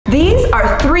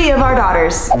3 of our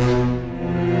daughters.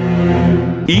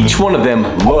 Each one of them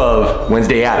love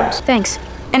Wednesday Addams. Thanks.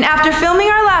 And after filming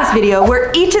our last video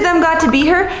where each of them got to be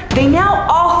her, they now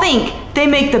all think they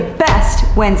make the best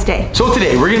Wednesday. So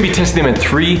today we're gonna be testing them in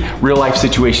 3 real life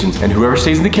situations, and whoever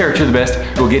stays in the character the best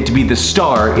will get to be the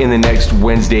star in the next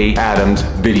Wednesday Addams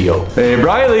video. Hey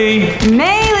Bryly!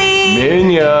 Maely!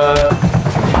 Mynia!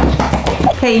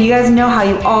 Okay, you guys know how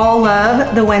you all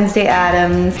love the Wednesday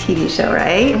Addams TV show,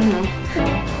 right?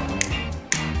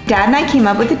 Dad and I came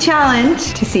up with a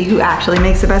challenge to see who actually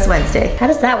makes the best Wednesday. How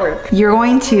does that work? You're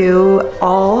going to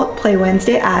all play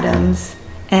Wednesday Addams,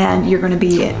 and you're gonna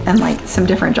be in like some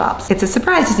different jobs. It's a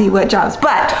surprise to see what jobs,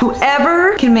 but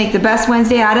whoever can make the best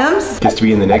Wednesday Addams Gets to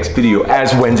be in the next video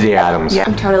as Wednesday Addams. Yeah.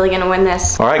 I'm totally gonna win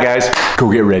this. All right guys, go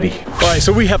get ready. All right,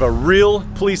 so we have a real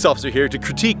police officer here to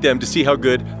critique them to see how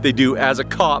good they do as a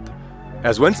cop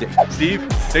as Wednesday. Steve,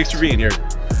 thanks for being here.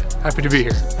 Happy to be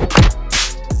here.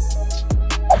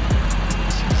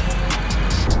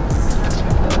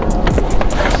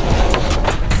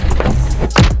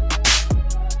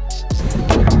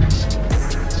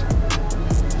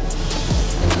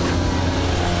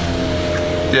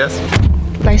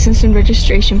 Yes? License and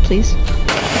registration, please.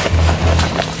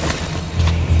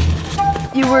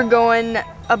 You were going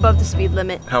above the speed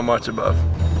limit. How much above?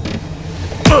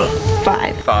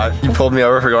 5. 5. You pulled me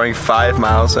over for going 5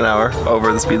 miles an hour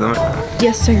over the speed limit.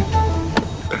 Yes, sir.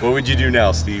 What would you do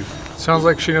now, Steve? Sounds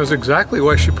like she knows exactly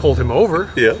why she pulled him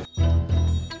over. Yeah.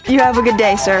 You have a good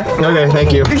day, sir. Okay,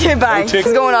 thank you. Okay, bye.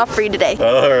 It's going off free today.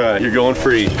 All right, you're going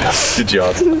free. Good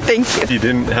job. Thank you. You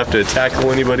didn't have to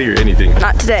tackle anybody or anything.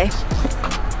 Not today.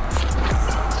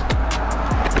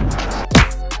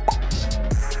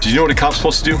 Do you know what a cop's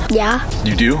supposed to do? Yeah.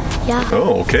 You do? Yeah.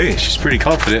 Oh, okay. She's pretty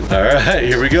confident. All right,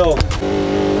 here we go.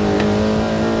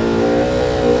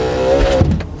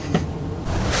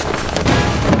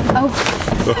 Oh.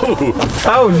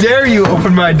 How dare you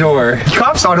open my door?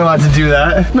 Cops aren't allowed to do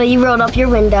that. But you rolled up your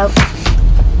window.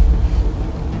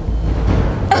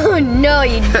 Oh no,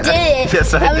 you didn't.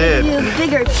 Yes, I did. I'm gonna do a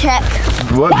bigger check.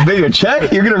 What, bigger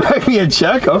check? You're gonna write me a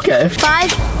check? Okay.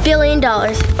 $5 billion.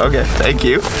 Okay, thank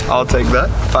you. I'll take that.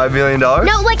 $5 million?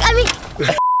 No, like, I mean,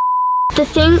 the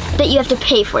thing that you have to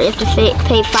pay for, you have to pay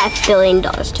 $5 billion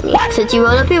to me. Since you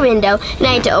rolled up your window, and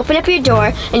I had to open up your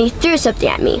door, and you threw something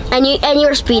at me. And you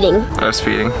were speeding. I was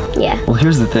speeding. Yeah. Well,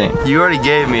 here's the thing. You already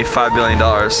gave me $5 billion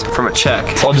from a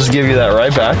check. So I'll just give you that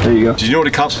right back. There you go. Do you know what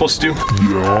a cop's supposed to do?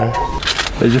 Yeah.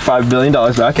 There's your $5 billion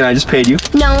back, and I just paid you.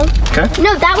 No. Okay.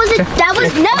 No, that was it. That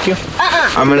was, no. Thank you.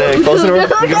 I'm gonna close the door.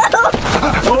 Here you go.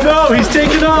 Oh no, he's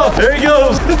taking off. There he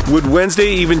goes. Would Wednesday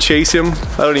even chase him?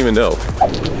 I don't even know.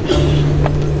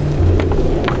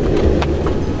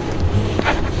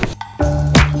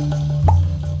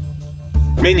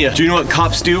 Mynia, do you know what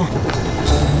cops do?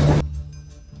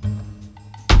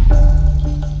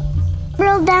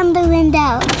 Roll down the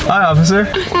window. Hi, officer.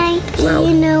 Hi. Do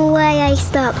you know why I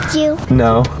stopped you?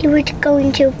 No. You were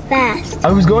going too fast.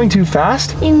 I was going too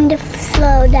fast? You need to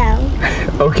slow down.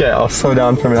 Okay, I'll slow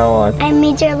down from now on. I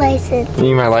need your license. You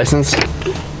need my license?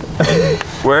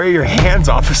 Where are your hands,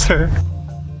 officer?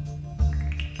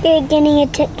 You're getting a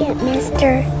ticket,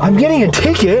 mister. I'm getting a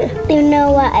ticket? You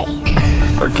know why?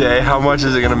 Okay, how much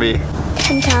is it gonna be?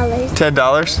 $10.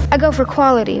 $10? I go for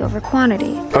quality over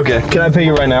quantity. Okay, can I pay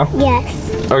you right now?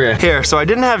 Yes. Okay. Here, so I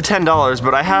didn't have $10,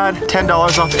 but I had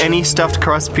 $10 off any stuffed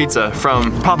crust pizza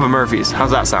from Papa Murphy's.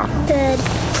 How's that sound? Good.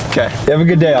 Okay. You have a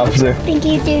good day, officer. Think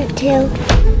you do too.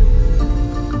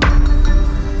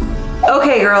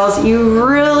 Okay, girls, you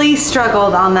really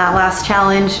struggled on that last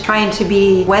challenge, trying to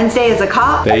be Wednesday as a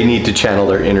cop. They need to channel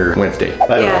their inner Wednesday.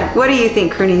 Yeah. What do you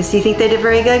think, Crew-nies? Do you think they did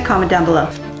very good? Comment down below.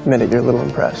 Admit it, you're a little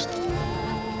impressed.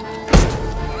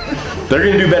 They're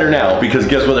gonna do better now because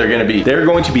guess what they're gonna be? They're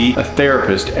going to be a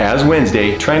therapist as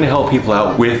Wednesday, trying to help people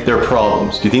out with their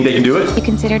problems. Do you think they can do it? You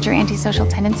considered your antisocial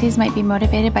tendencies might be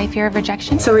motivated by fear of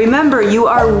rejection? So remember, you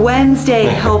are Wednesday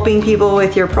helping people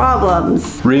with your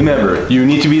problems. Remember, you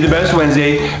need to be the best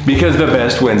Wednesday because the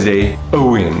best Wednesday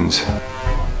wins.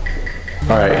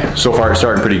 All right, so far it's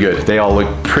starting pretty good. They all look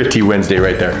pretty Wednesday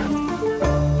right there.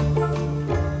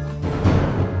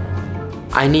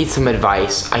 I need some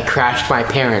advice. I crashed my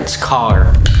parents'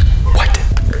 car. What?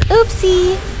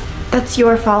 Oopsie. That's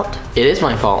your fault. It is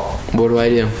my fault. What do I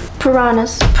do?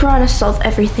 Piranhas. Piranhas solve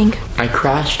everything. I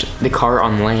crashed the car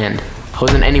on land. I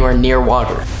wasn't anywhere near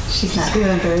water. She's not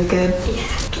doing very good.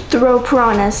 Throw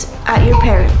piranhas at your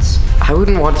parents. I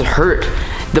wouldn't want to hurt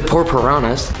the poor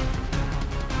piranhas.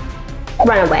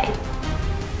 Run away.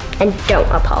 And don't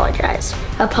apologize.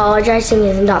 Apologizing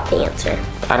is not the answer.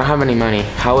 I don't have any money.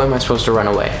 How am I supposed to run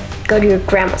away? Go to your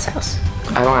grandma's house.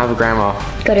 I don't have a grandma.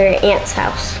 Go to your aunt's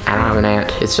house. I don't have an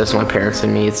aunt. It's just my parents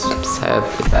and me. It's sad.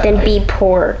 Then be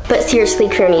poor. But seriously,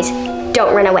 Crewnies,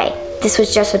 don't run away. This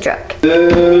was just a joke.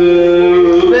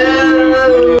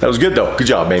 That was good though. Good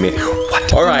job, Mamie.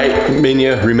 What? All right,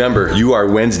 Mynia, remember, you are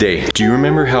Wednesday. Do you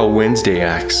remember how Wednesday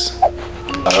acts? All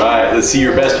right, let's see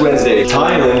your best Wednesday.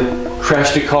 Tylen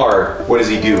crashed a car. What does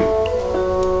he do?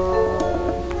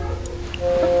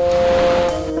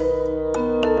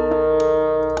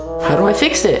 How do I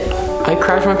fix it? I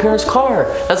crashed my parents' car.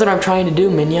 That's what I'm trying to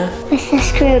do, Mynia. With a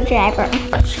screwdriver.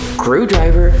 A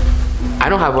screwdriver? I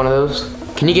don't have one of those.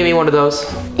 Can you give me one of those?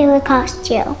 It would cost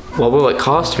you What will it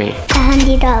cost me?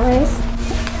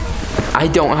 $100. I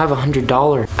don't have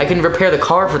 $100. I can repair the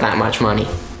car for that much money.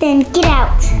 Then get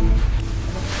out.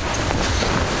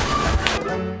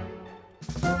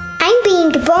 I'm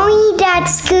being bullied at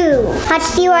school. What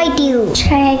do I do?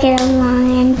 Try to get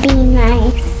along and be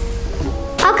nice.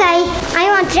 Okay, I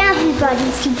want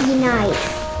everybody to be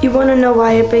nice. You want to know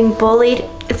why you're being bullied?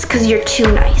 It's because you're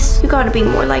too nice. You gotta be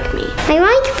more like me. I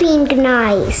like being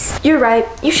nice. You're right.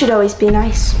 You should always be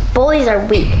nice. Bullies are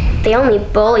weak. They only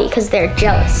bully because they're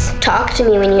jealous. Talk to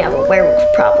me when you have a werewolf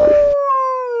problem.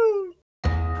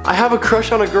 I have a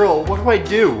crush on a girl. What do I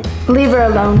do? Leave her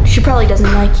alone. She probably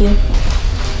doesn't like you.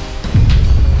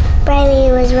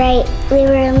 Bryly was right. Leave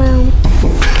her alone.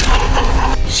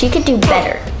 She could do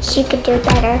better. She could do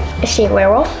better. Is she a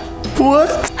werewolf?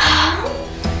 What?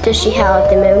 Does she howl at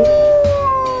the moon?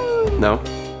 No.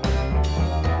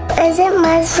 Is it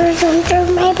monsters under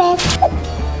my bed?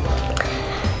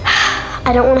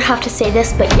 I don't want to have to say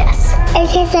this, but yes.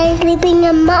 Because I'm sleeping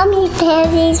in Mommy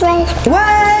Daddy's bed.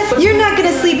 What? You're not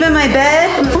gonna sleep in my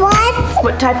bed? What?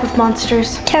 What type of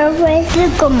monsters?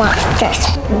 Terroristical monsters.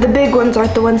 The big ones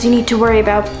aren't the ones you need to worry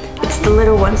about. It's the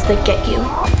little ones that get you.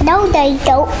 No, they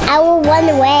don't. I will run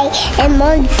away in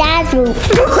Mom and Dad's room.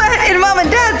 What? In Mom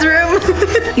and Dad's room?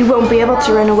 You won't be able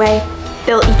to run away.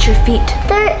 They'll eat your feet.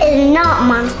 There is not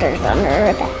monsters under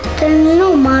her bed. There's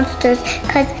no monsters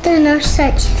because there are no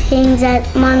such things as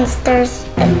monsters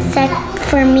except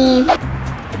for me.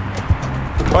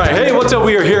 All right, hey, what's up?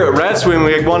 We are here at Rat Swim.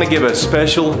 We want to give a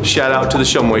special shout out to the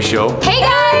Shumway Show. Hey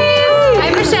guys!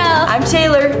 I'm Michelle. I'm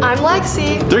Taylor. I'm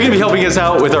Lexi. They're gonna be helping us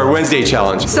out with our Wednesday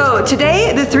challenge. So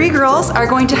today, the three girls are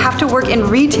going to have to work in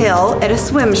retail at a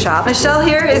swim shop. Michelle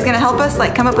here is gonna help us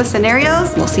come up with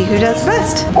scenarios. We'll see who does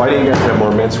best. Why do you guys have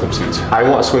more men's swimsuits? I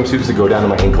want swimsuits that go down to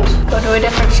my ankles. Go to a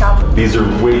different shop. These are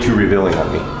way too revealing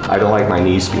on me. I don't like my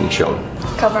knees being shown.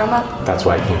 Cover them up. That's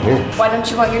why I came here. Why don't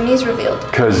you want your knees revealed?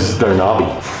 Because they're knobby.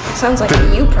 Sounds like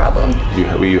a you problem.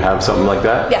 Will you have something like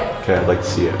that? Yeah. Okay, I'd like to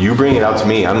see it. You bring it out to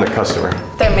me, I'm the customer.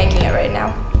 They're making it right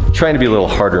now. Trying to be a little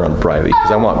harder on Bryly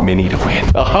because I want Minnie to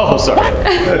win. Oh, sorry.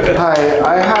 Hi,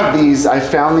 I have these. I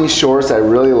found these shorts. I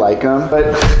really like them,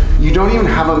 but you don't even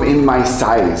have them in my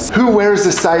size. Who wears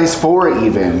a size 4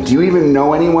 even? Do you even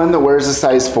know anyone that wears a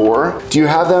size 4? Do you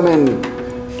have them in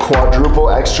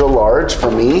quadruple extra large for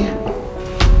me?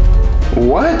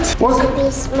 What? Should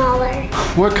be smaller.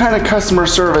 What kind of customer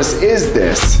service is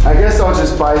this? I guess I'll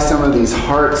just buy some of these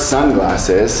heart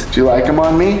sunglasses. Do you like them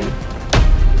on me?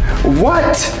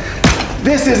 What?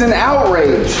 This is an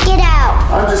outrage. Get out.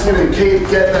 I'm just gonna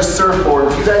get the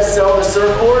surfboard. Do you guys sell the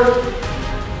surfboard?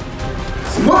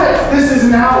 What? This is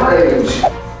an outrage.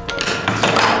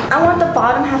 I want the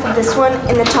bottom half of this one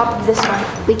and the top of this one.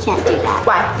 We can't do that.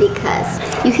 Why? Because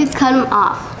you could cut them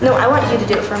off. No, I want you to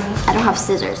do it for me. I don't have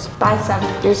scissors. Buy some.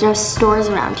 There's no stores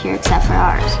around here except for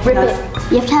ours. Rip it.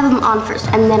 You have to have them on first,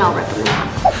 and then I'll rip them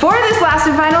off. For this last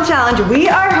and final challenge, we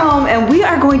are home and we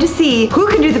are going to see who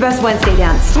can do the best Wednesday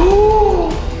dance.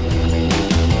 I'll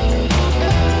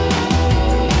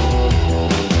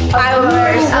go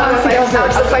first. I'll go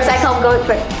first. I call going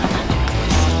first.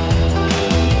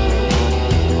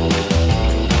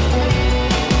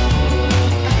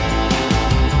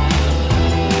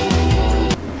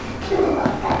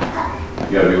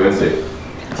 You gotta be Wednesday.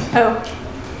 Oh.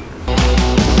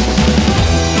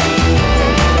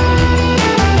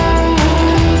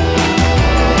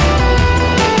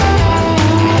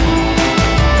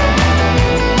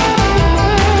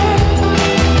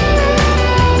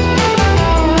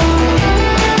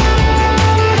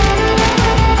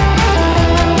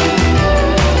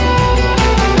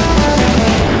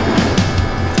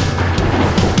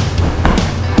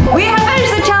 We have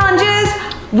finished the challenges.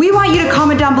 We want you to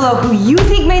comment down below who you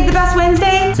think made the best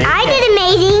Wednesday. I did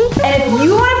amazing. And if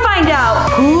you want to find out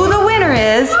who the winner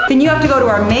is, then you have to go to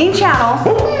our main channel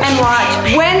and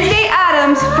watch Wednesday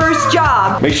Addams' first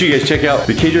job. Make sure you guys check out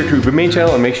the Kjar Crew main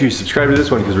channel and make sure you subscribe to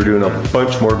this one because we're doing a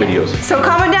bunch more videos. So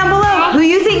comment down below who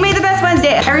you think made the best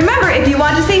Wednesday. And remember, if you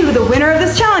want to see who the winner of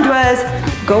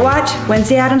go watch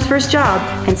Wednesday Addams' First Job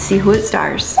and see who it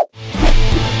stars.